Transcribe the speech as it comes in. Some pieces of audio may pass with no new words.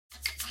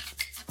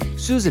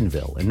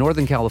Susanville in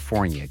Northern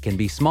California can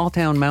be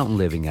small-town mountain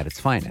living at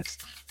its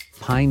finest.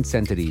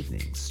 Pine-scented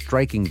evenings,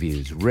 striking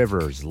views,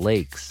 rivers,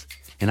 lakes.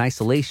 In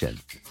isolation,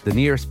 the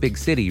nearest big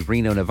city,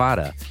 Reno,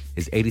 Nevada,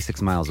 is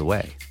 86 miles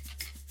away.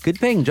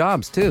 Good-paying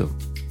jobs, too,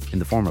 in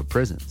the form of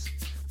prisons.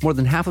 More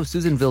than half of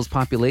Susanville's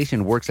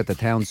population works at the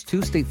town's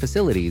 2 state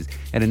facilities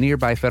and a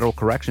nearby federal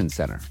corrections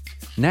center.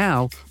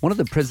 Now, one of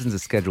the prisons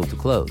is scheduled to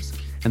close.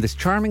 And this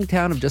charming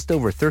town of just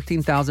over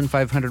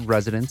 13,500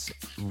 residents,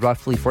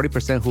 roughly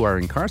 40% who are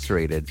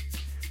incarcerated,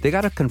 they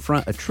got to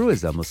confront a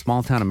truism of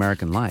small-town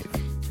American life.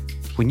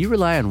 When you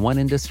rely on one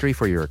industry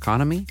for your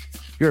economy,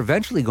 you're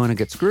eventually going to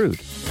get screwed.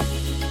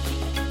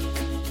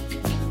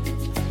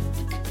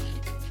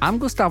 I'm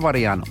Gustavo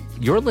Arellano.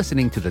 You're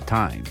listening to The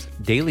Times,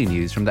 daily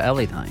news from the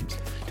LA Times.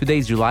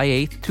 Today's July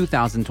 8th,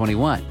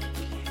 2021.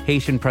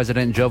 Haitian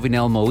President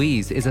Jovenel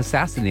Moïse is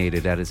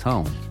assassinated at his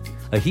home.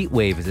 A heat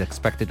wave is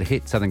expected to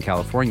hit Southern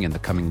California in the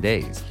coming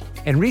days.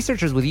 And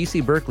researchers with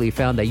UC Berkeley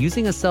found that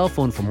using a cell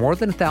phone for more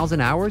than 1,000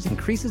 hours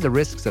increases the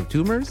risks of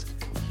tumors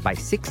by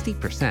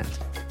 60%.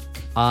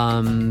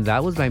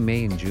 That was by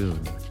May and June.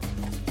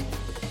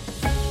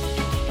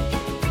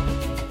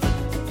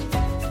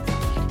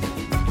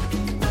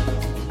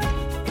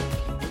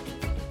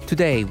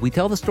 Today, we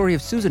tell the story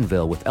of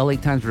Susanville with LA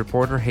Times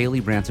reporter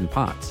Haley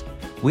Branson-Potts.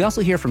 We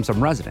also hear from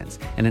some residents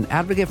and an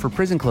advocate for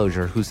prison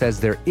closure who says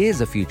there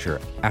is a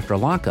future after a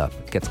lockup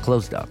gets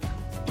closed up.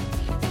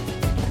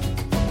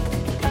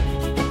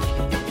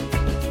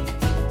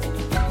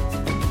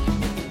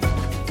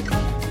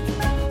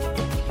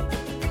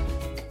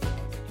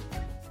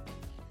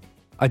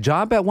 A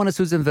job at one of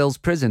Susanville's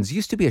prisons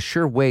used to be a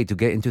sure way to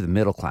get into the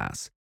middle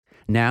class.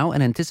 Now,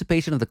 in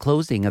anticipation of the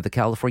closing of the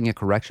California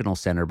Correctional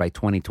Center by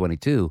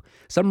 2022,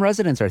 some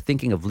residents are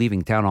thinking of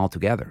leaving town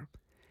altogether.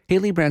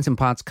 Haley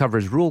Branson-Potts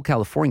covers rural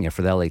California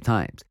for the LA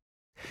Times.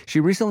 She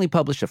recently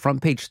published a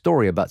front-page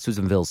story about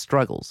Susanville's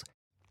struggles.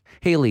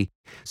 Haley,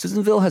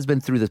 Susanville has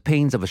been through the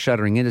pains of a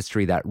shuttering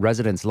industry that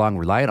residents long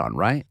relied on,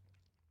 right?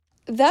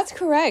 That's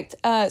correct.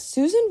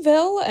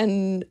 Susanville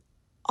and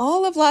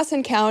all of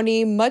Lassen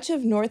County, much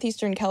of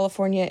northeastern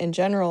California in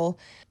general,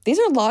 these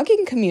are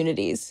logging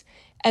communities.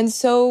 And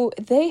so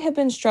they have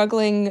been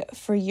struggling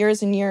for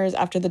years and years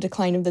after the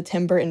decline of the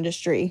timber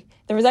industry.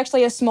 There was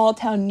actually a small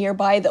town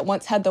nearby that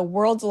once had the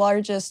world's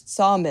largest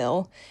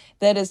sawmill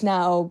that is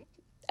now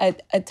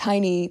a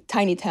tiny,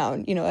 tiny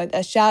town,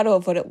 a shadow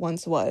of what it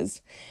once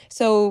was.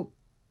 So,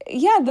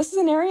 yeah, this is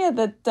an area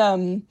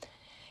that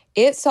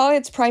it saw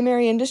its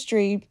primary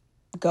industry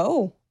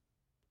go.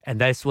 And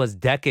this was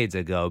decades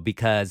ago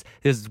because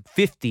it was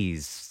 50s,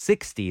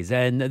 60s,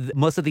 and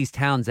most of these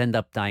towns end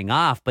up dying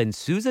off. But in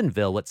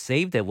Susanville, what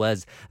saved it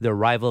was the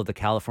arrival of the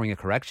California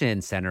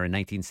Correction Center in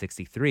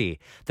 1963.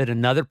 Then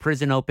another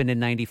prison opened in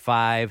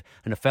 95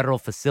 and a federal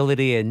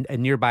facility in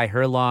nearby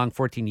Herlong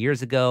 14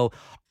 years ago.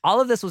 All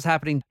of this was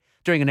happening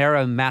during an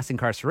era of mass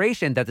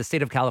incarceration that the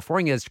state of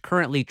California is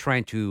currently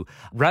trying to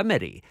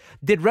remedy.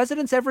 Did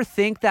residents ever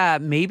think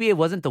that maybe it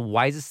wasn't the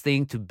wisest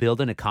thing to build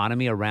an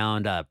economy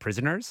around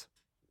prisoners?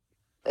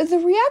 The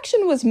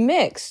reaction was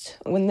mixed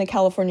when the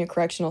California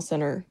Correctional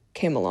Center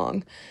came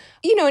along.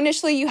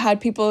 Initially you had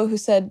people who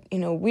said,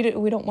 we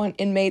don't want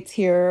inmates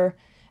here.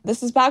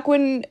 This is back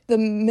when the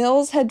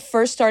mills had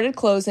first started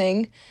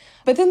closing.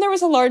 But then there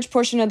was a large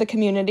portion of the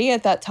community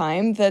at that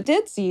time that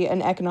did see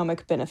an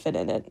economic benefit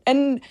in it.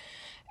 And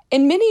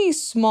in many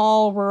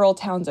small rural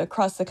towns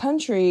across the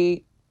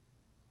country,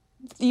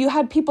 you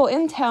had people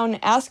in town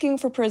asking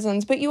for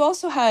prisons, but you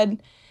also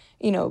had,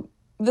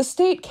 the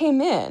state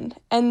came in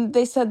and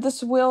they said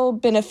this will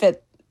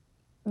benefit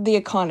the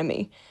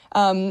economy.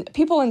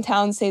 People in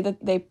town say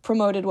that they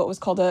promoted what was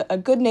called a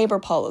good neighbor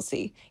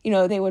policy.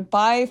 They would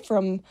buy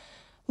from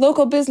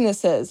local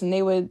businesses and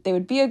they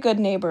would be a good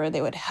neighbor.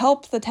 They would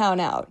help the town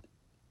out.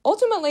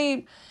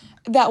 Ultimately,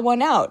 that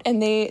won out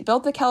and they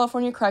built the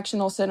California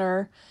Correctional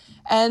Center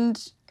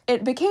and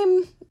it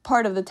became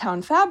part of the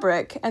town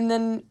fabric. And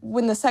then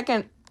when the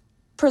second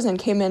prison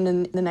came in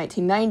the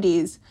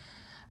 1990s,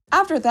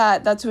 after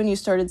that, that's when you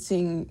started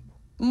seeing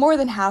more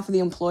than half of the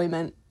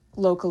employment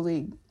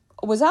locally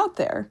was out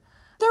there.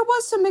 There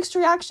was some mixed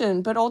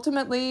reaction, but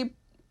ultimately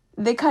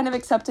they kind of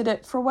accepted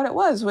it for what it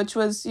was, which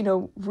was,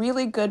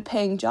 really good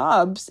paying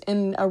jobs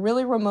in a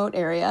really remote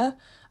area,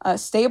 a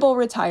stable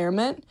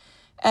retirement,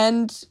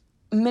 and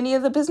many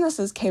of the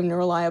businesses came to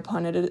rely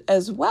upon it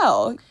as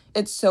well.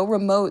 It's so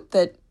remote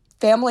that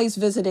families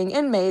visiting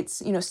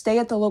inmates, stay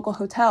at the local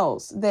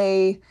hotels.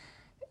 They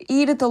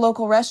eat at the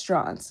local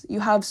restaurants. You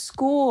have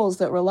schools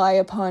that rely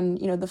upon,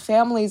 the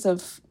families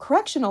of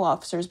correctional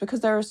officers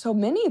because there are so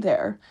many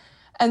there.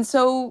 And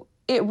so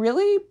it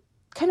really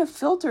kind of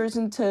filters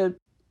into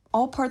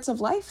all parts of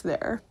life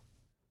there.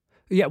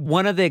 Yeah,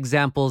 one of the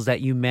examples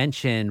that you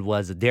mentioned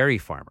was a dairy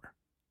farmer.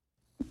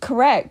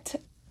 Correct.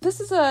 This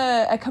is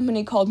a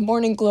company called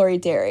Morning Glory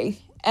Dairy.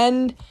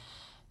 And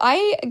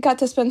I got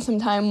to spend some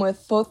time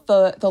with both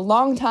the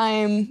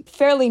longtime,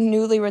 fairly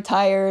newly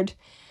retired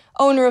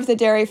owner of the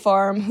dairy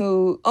farm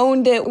who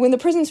owned it when the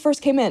prisons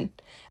first came in.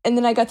 And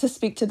then I got to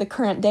speak to the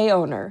current day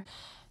owner.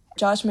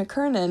 Josh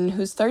McKernan,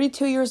 who's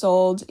 32 years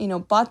old,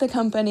 bought the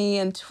company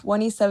in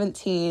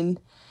 2017.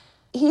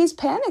 He's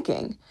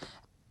panicking.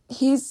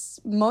 He's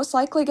most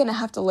likely going to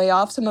have to lay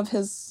off some of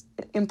his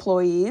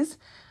employees.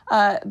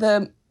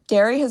 The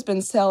dairy has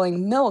been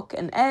selling milk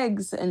and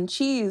eggs and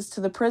cheese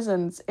to the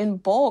prisons in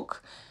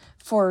bulk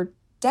for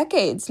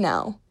decades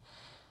now.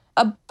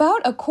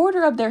 About a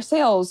quarter of their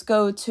sales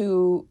go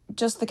to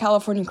just the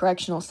California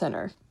Correctional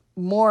Center.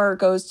 More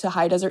goes to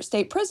High Desert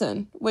State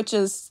Prison, which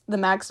is the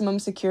maximum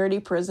security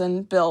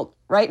prison built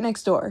right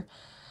next door.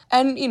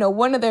 And,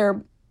 one of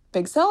their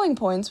big selling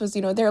points was,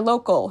 they're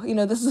local.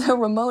 This is a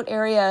remote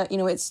area.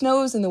 It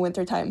snows in the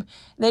wintertime.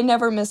 They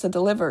never miss a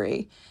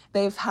delivery.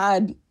 They've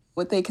had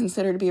what they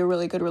consider to be a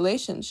really good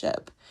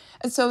relationship.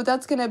 And so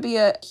that's going to be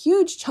a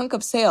huge chunk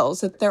of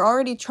sales that they're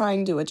already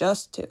trying to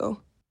adjust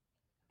to.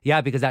 Yeah,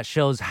 because that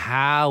shows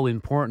how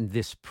important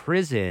this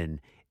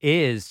prison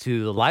is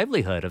to the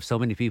livelihood of so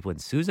many people in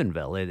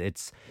Susanville.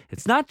 It's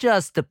not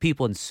just the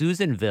people in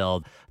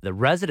Susanville, the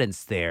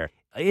residents there.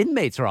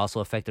 Inmates are also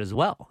affected as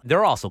well.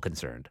 They're also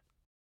concerned.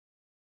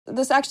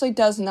 This actually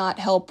does not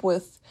help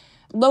with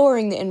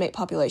lowering the inmate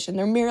population.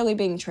 They're merely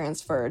being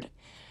transferred.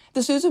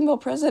 The Susanville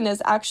prison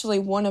is actually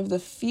one of the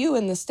few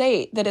in the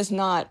state that is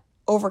not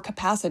over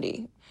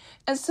capacity.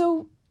 And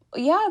so,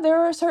 yeah,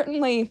 there are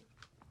certainly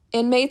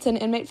inmates and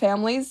inmate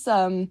families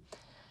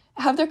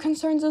have their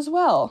concerns as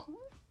well.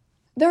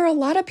 There are a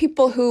lot of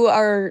people who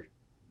are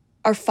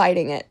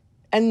fighting it.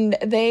 And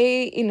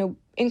they,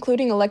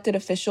 including elected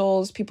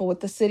officials, people with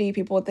the city,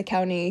 people with the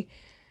county,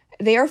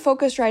 they are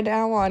focused right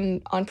now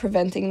on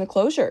preventing the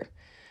closure.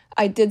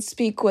 I did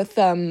speak with,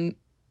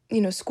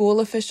 school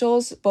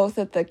officials, both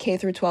at the K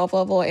through 12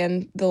 level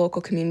and the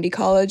local community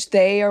college.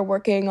 They are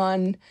working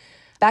on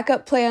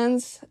backup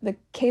plans. The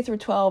K through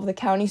 12, the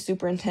county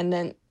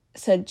superintendent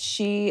said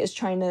she is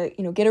trying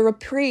to, get a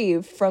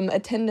reprieve from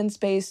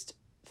attendance-based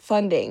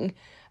funding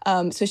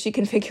so she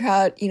can figure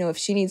out, if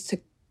she needs to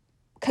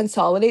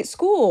consolidate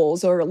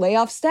schools or lay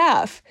off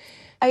staff.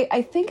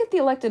 I think at the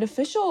elected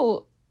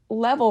official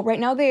level, right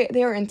now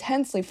they are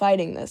intensely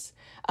fighting this.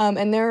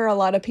 And there are a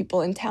lot of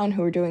people in town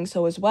who are doing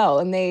so as well.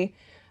 And they,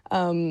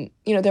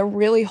 they're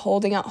really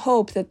holding out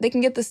hope that they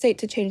can get the state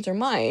to change their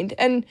mind.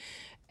 And,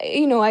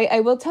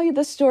 I will tell you,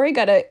 this story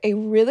got a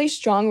really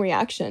strong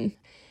reaction.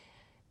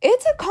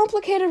 It's a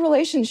complicated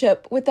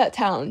relationship with that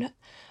town.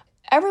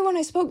 Everyone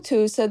I spoke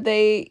to said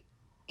they,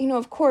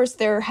 of course,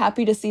 they're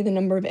happy to see the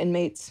number of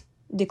inmates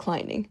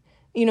declining.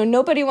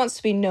 Nobody wants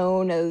to be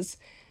known as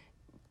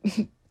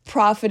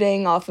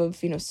profiting off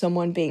of,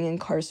 someone being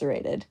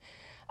incarcerated.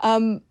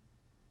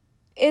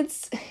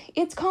 It's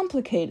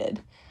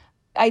complicated.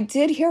 I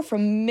did hear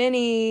from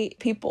many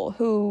people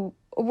who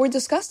were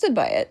disgusted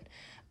by it.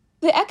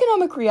 The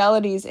economic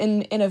realities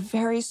in a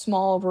very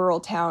small rural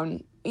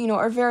town,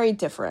 are very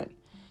different.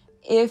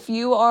 If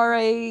you are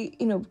a,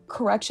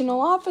 correctional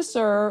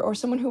officer or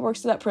someone who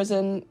works at that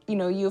prison,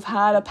 you've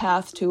had a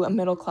path to a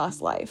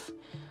middle-class life.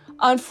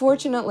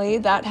 Unfortunately,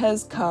 that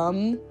has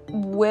come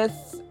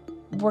with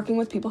working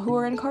with people who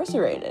are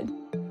incarcerated.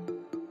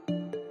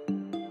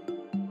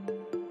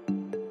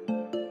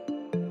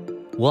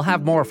 We'll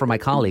have more from my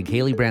colleague,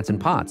 Haley Branson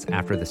Potts,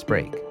 after this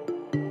break.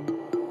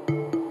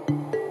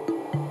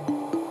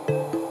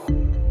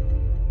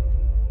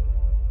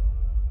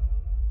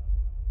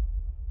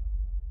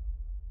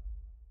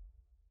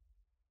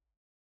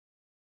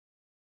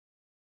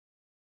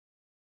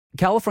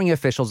 California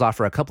officials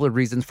offer a couple of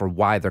reasons for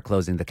why they're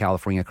closing the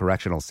California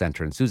Correctional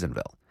Center in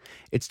Susanville.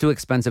 It's too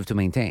expensive to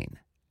maintain.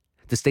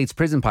 The state's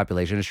prison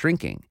population is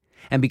shrinking.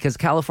 And because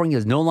California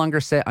is no longer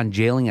set on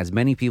jailing as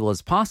many people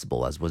as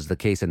possible, as was the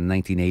case in the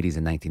 1980s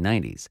and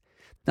 1990s.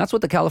 That's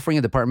what the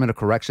California Department of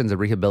Corrections and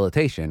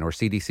Rehabilitation, or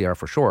CDCR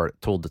for short,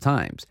 told the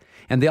Times.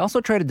 And they also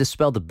tried to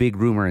dispel the big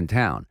rumor in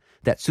town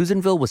that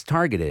Susanville was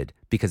targeted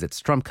because it's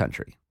Trump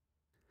country.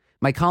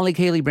 My colleague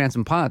Haley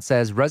Branson Potts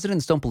says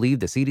residents don't believe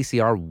the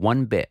CDCR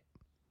one bit.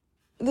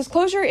 This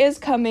closure is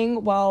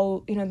coming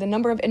while, the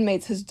number of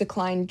inmates has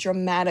declined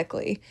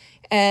dramatically.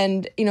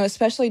 And,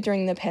 especially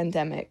during the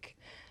pandemic.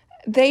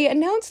 They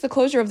announced the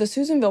closure of the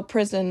Susanville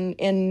prison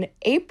in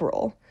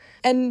April.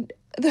 And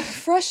the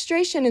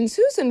frustration in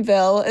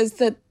Susanville is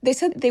that they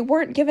said they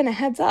weren't given a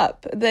heads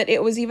up that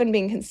it was even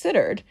being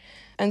considered.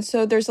 And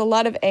so there's a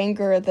lot of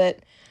anger that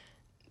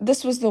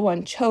this was the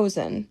one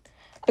chosen.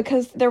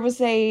 Because there was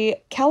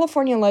a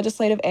California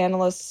legislative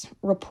analyst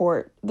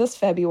report this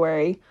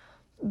February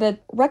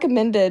that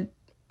recommended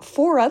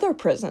 4 other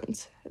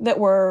prisons that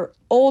were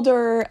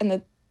older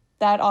and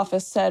that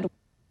office said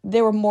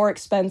they were more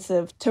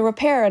expensive to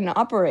repair and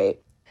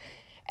operate.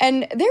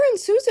 And there in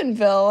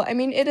Susanville,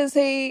 it is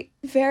a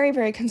very,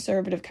 very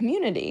conservative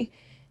community.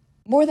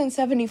 More than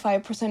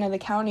 75% of the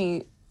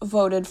county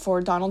voted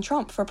for Donald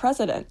Trump for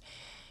president.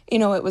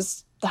 It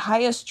was the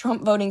highest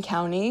Trump voting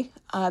county.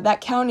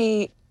 That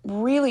county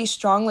really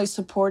strongly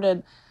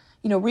supported,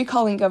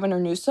 recalling Governor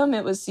Newsom.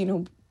 It was,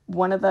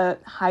 one of the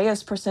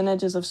highest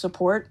percentages of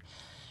support.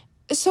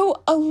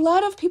 So a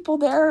lot of people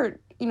there,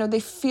 they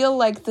feel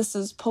like this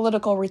is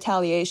political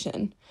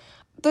retaliation.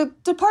 The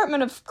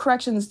Department of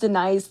Corrections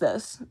denies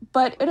this,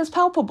 but it is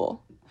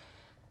palpable.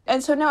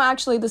 And so now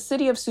actually the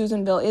city of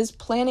Susanville is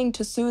planning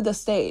to sue the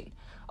state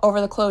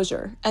over the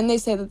closure. And they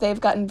say that they've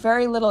gotten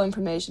very little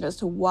information as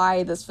to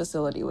why this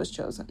facility was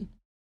chosen.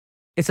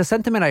 It's a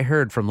sentiment I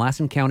heard from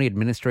Lassen County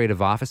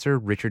Administrative Officer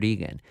Richard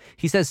Egan.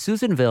 He says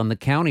Susanville and the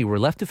county were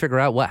left to figure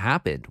out what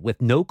happened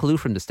with no clue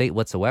from the state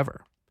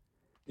whatsoever.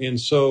 And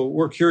so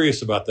we're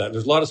curious about that.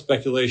 There's a lot of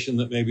speculation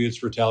that maybe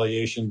it's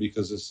retaliation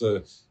because it's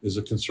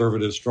a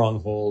conservative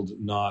stronghold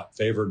not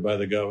favored by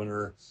the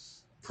governor.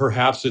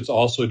 Perhaps it's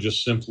also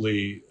just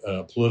simply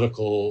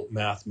political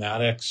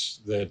mathematics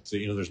that,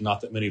 there's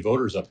not that many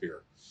voters up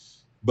here.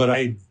 But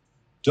I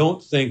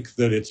don't think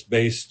that it's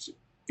based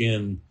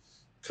in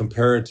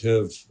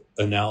comparative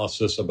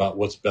analysis about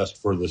what's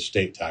best for the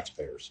state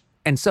taxpayers.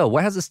 And so,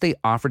 what has the state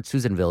offered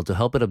Susanville to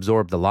help it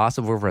absorb the loss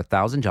of over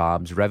 1,000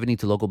 jobs, revenue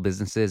to local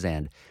businesses,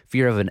 and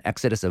fear of an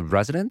exodus of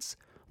residents?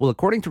 Well,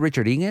 according to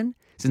Richard Egan,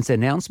 since the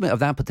announcement of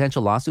that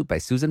potential lawsuit by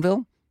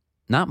Susanville,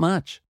 not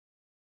much.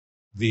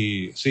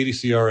 The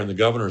CDCR and the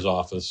governor's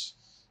office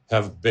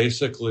have they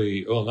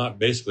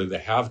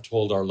have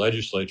told our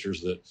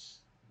legislatures that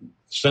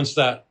since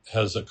that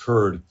has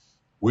occurred,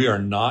 we are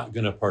not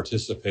going to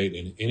participate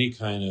in any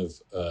kind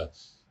of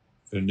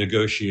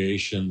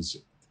negotiations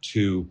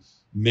to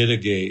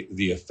mitigate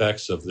the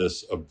effects of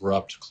this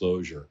abrupt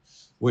closure,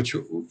 which,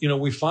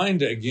 we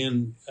find,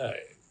 again,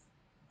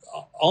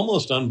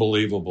 almost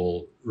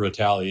unbelievable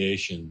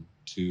retaliation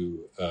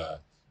to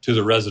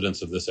the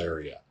residents of this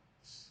area.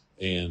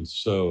 And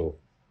so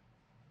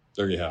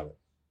there you have it.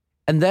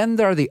 And then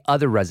there are the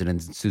other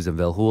residents in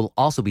Susanville who will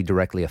also be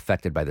directly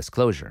affected by this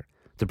closure.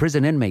 The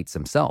prison inmates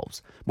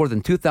themselves. More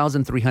than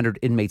 2,300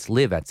 inmates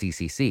live at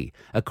CCC.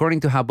 According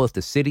to how both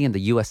the city and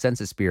the U.S.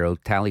 Census Bureau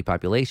tally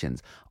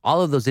populations,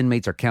 all of those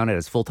inmates are counted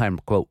as full-time,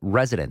 quote,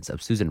 residents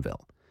of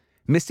Susanville.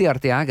 Misty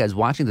Arteaga is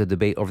watching the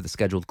debate over the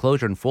scheduled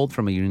closure unfold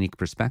from a unique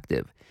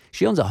perspective.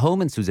 She owns a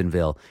home in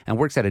Susanville and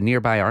works at a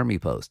nearby Army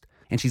post.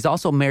 And she's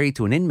also married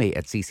to an inmate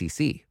at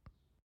CCC.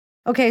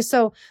 Okay,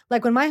 so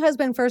like when my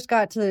husband first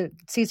got to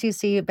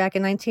CCC back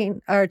in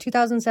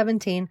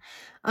 2017,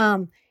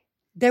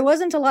 there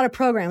wasn't a lot of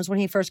programs when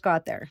he first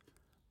got there.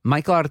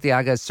 Michael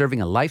Arteaga is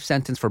serving a life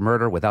sentence for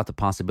murder without the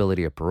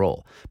possibility of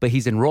parole, but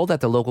he's enrolled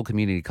at the local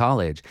community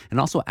college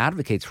and also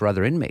advocates for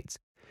other inmates.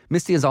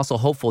 Misty is also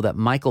hopeful that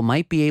Michael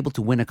might be able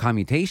to win a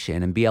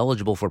commutation and be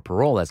eligible for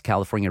parole as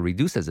California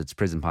reduces its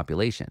prison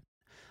population.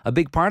 A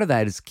big part of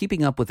that is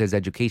keeping up with his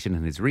education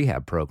and his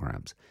rehab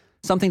programs,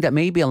 something that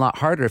may be a lot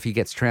harder if he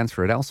gets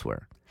transferred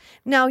elsewhere.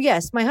 Now,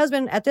 yes, my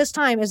husband at this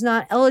time is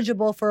not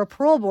eligible for a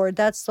parole board.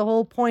 That's the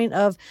whole point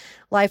of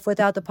life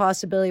without the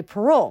possibility of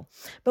parole.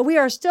 But we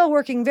are still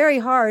working very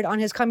hard on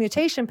his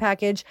commutation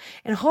package,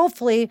 and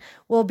hopefully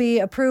will be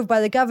approved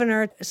by the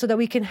governor so that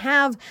we can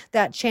have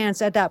that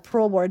chance at that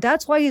parole board.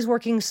 That's why he's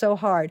working so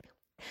hard.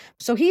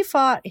 So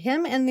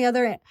him and the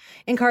other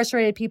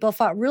incarcerated people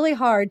fought really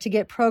hard to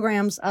get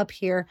programs up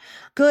here,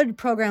 good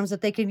programs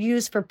that they could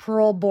use for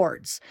parole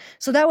boards.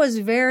 So that was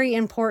very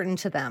important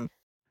to them.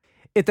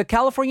 If the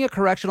California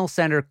Correctional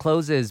Center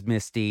closes,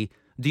 Misty,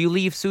 do you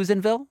leave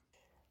Susanville?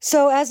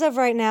 So as of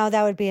right now,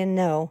 that would be a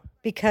no,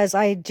 because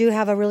I do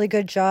have a really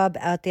good job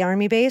at the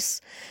Army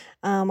base.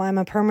 I'm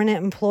a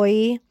permanent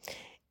employee,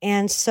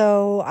 and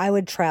so I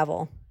would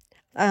travel.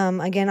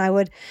 Again, I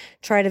would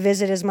try to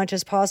visit as much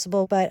as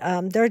possible, but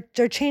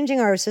they're changing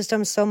our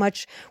system so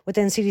much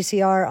within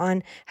CDCR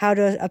on how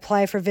to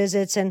apply for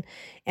visits and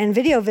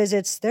video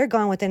visits. They're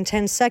gone within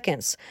 10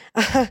 seconds.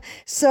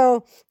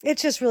 So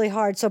it's just really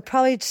hard. So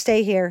probably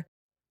stay here.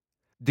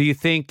 Do you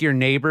think your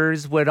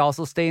neighbors would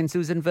also stay in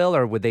Susanville,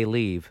 or would they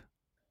leave?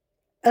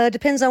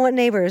 Depends on what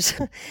neighbors.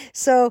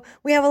 So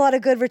we have a lot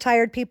of good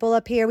retired people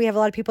up here. We have a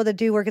lot of people that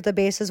do work at the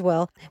base as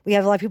well. We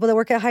have a lot of people that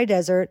work at High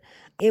Desert.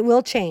 It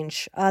will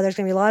change. There's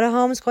going to be a lot of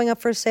homes going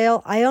up for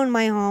sale. I own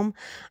my home.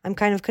 I'm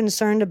kind of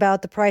concerned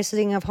about the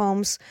pricing of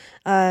homes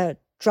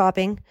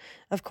dropping,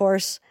 of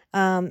course,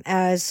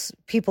 as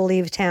people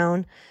leave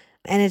town.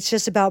 And it's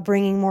just about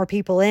bringing more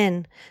people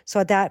in.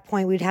 So at that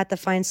point, we'd have to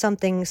find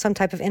something, some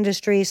type of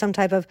industry, some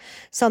type of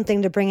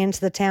something to bring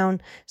into the town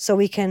so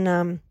we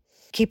can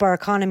keep our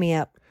economy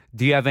up.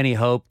 Do you have any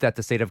hope that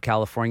the state of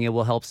California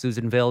will help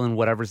Susanville in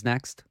whatever's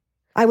next?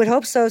 I would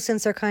hope so,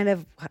 since they're kind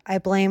of, I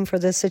blame for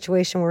this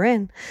situation we're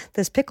in,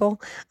 this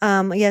pickle.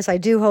 Yes, I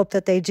do hope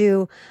that they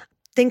do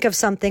think of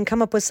something,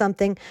 come up with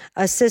something,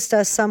 assist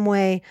us some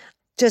way,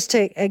 just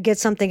to get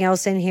something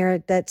else in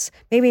here that's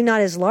maybe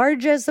not as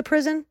large as the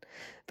prison,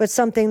 but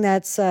something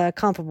that's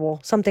comparable,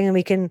 something that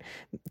we can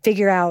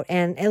figure out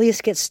and at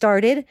least get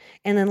started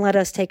and then let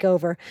us take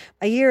over.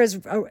 A year is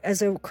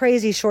a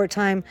crazy short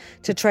time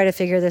to try to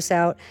figure this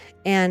out.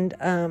 And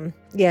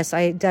yes,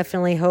 I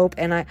definitely hope.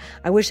 And I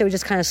wish they would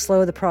just kind of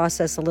slow the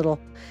process a little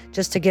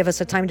just to give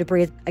us a time to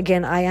breathe.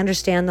 Again, I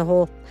understand the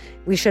whole,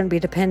 we shouldn't be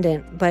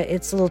dependent, but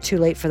it's a little too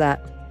late for that.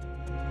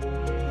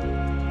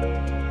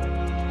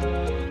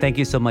 Thank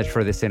you so much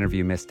for this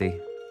interview, Misty.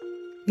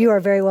 You are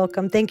very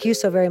welcome. Thank you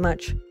so very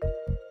much.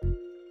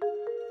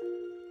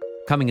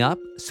 Coming up,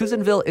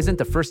 Susanville isn't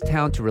the first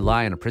town to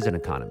rely on a prison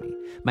economy.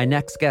 My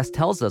next guest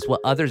tells us what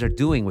others are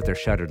doing with their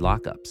shuttered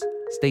lockups.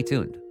 Stay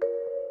tuned.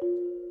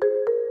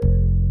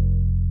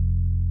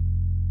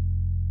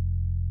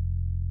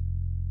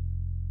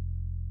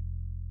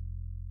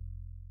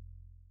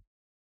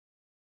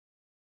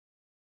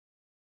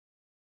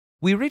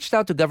 We reached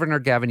out to Governor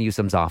Gavin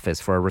Newsom's office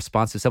for a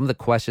response to some of the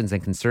questions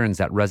and concerns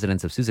that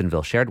residents of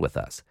Susanville shared with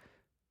us.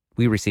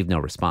 We received no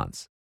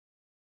response.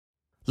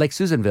 Like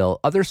Susanville,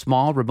 other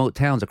small, remote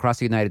towns across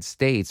the United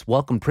States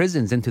welcomed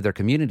prisons into their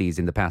communities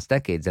in the past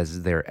decades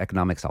as their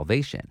economic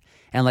salvation.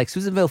 And like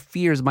Susanville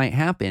fears might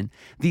happen,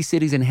 these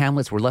cities and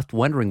hamlets were left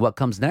wondering what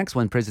comes next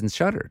when prisons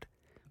shuttered.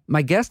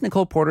 My guest,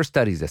 Nicole Porter,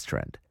 studies this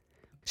trend.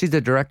 She's the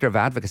director of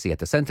advocacy at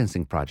the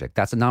Sentencing Project.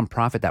 That's a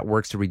nonprofit that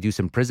works to reduce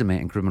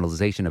imprisonment and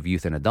criminalization of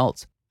youth and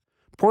adults.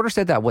 Porter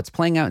said that what's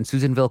playing out in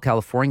Susanville,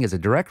 California is a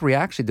direct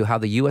reaction to how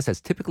the U.S. has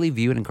typically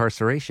viewed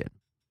incarceration.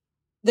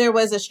 There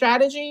was a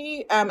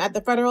strategy at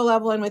the federal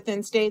level and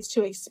within states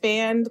to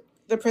expand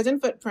the prison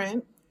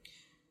footprint.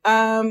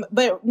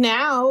 But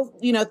now,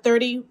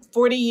 30,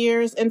 40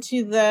 years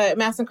into the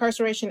mass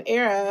incarceration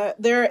era,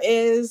 there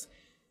is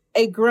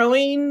a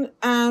growing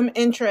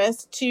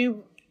interest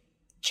to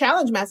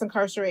challenge mass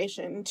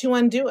incarceration, to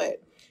undo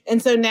it.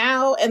 And so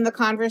now in the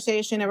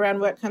conversation around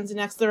what comes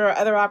next, there are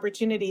other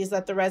opportunities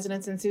that the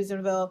residents in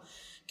Susanville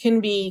can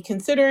be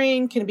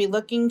considering, can be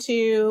looking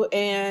to,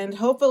 and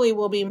hopefully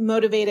will be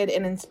motivated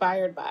and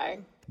inspired by.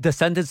 The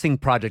Sentencing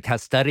Project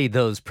has studied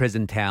those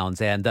prison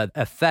towns and the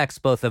effects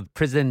both of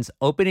prisons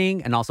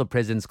opening and also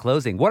prisons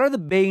closing. What are the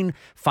main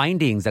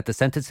findings that the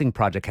Sentencing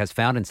Project has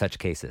found in such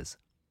cases?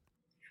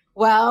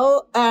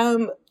 Well,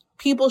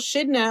 people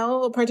should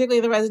know,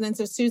 particularly the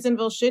residents of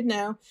Susanville should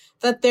know,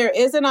 that there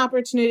is an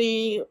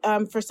opportunity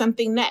for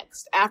something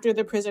next after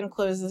the prison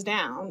closes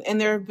down.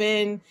 And there have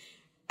been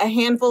a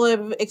handful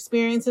of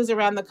experiences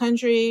around the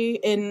country.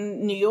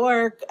 In New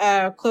York,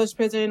 a closed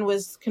prison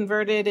was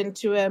converted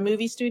into a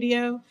movie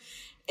studio.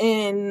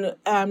 In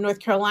North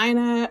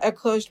Carolina, a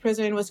closed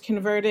prison was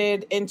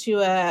converted into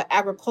an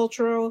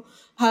agricultural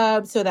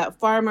hub so that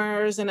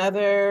farmers and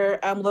other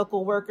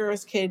local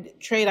workers could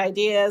trade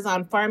ideas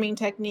on farming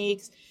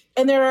techniques.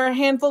 And there are a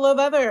handful of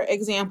other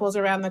examples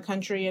around the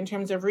country in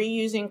terms of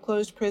reusing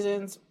closed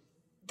prisons.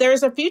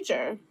 There's a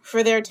future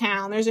for their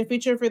town. There's a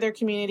future for their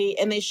community,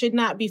 and they should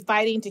not be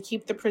fighting to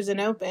keep the prison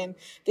open.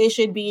 They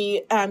should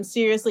be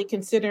seriously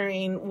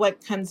considering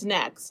what comes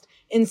next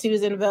in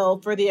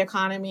Susanville for the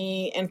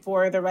economy and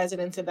for the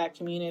residents of that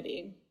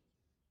community.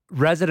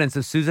 Residents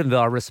of Susanville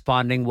are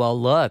responding, well,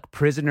 look,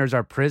 prisoners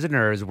are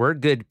prisoners. We're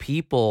good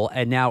people.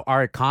 And now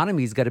our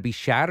economy is going to be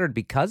shattered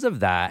because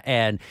of that.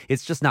 And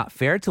it's just not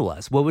fair to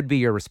us. What would be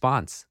your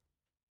response?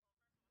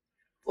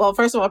 Well,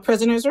 first of all,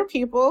 prisoners are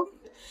people.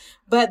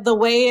 But the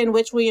way in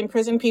which we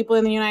imprison people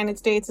in the United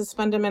States is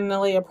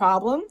fundamentally a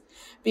problem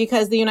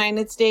because the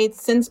United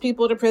States sends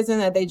people to prison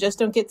that they just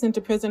don't get sent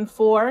to prison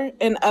for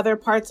in other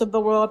parts of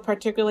the world,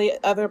 particularly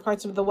other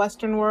parts of the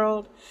Western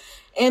world.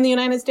 And the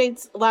United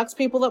States locks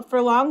people up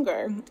for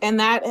longer. And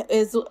that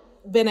has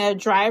been a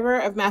driver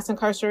of mass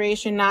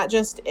incarceration, not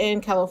just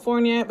in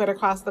California, but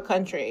across the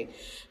country.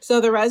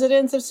 So the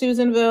residents of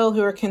Susanville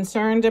who are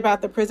concerned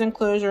about the prison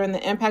closure and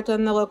the impact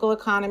on the local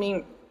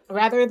economy,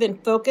 rather than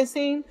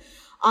focusing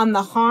on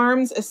the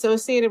harms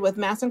associated with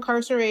mass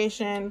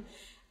incarceration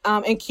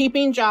and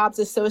keeping jobs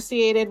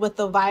associated with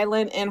the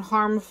violent and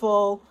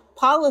harmful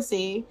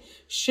policy,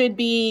 should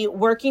be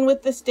working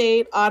with the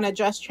state on a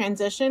just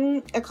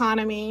transition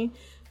economy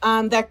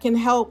that can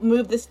help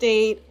move the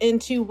state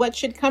into what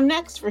should come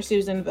next for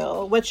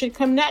Susanville, what should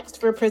come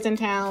next for prison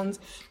towns,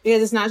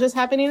 because it's not just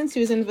happening in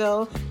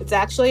Susanville, it's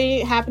actually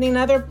happening in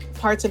other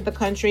parts of the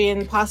country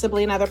and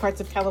possibly in other parts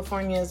of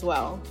California as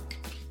well.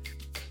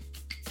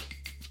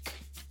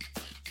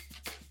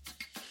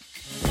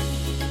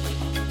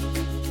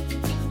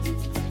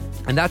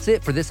 And that's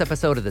it for this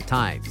episode of The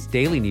Times,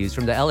 daily news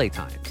from the LA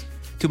Times.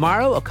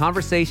 Tomorrow, a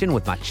conversation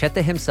with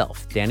Machete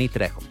himself, Danny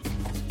Trejo.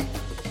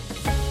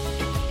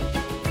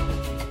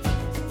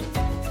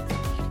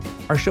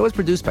 Our show is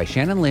produced by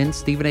Shannon Lin,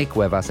 Stephen A.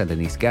 Cuevas, and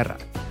Denise Guerra.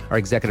 Our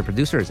executive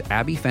producer is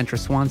Abby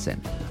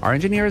Fentress-Swanson. Our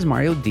engineer is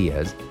Mario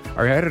Diaz.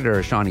 Our editor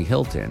is Shawnee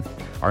Hilton.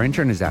 Our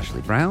intern is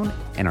Ashley Brown.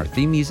 And our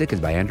theme music is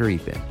by Andrew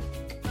Eapen.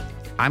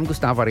 I'm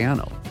Gustavo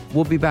Arellano.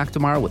 We'll be back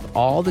tomorrow with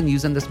all the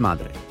news and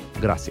desmadre.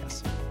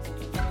 Gracias.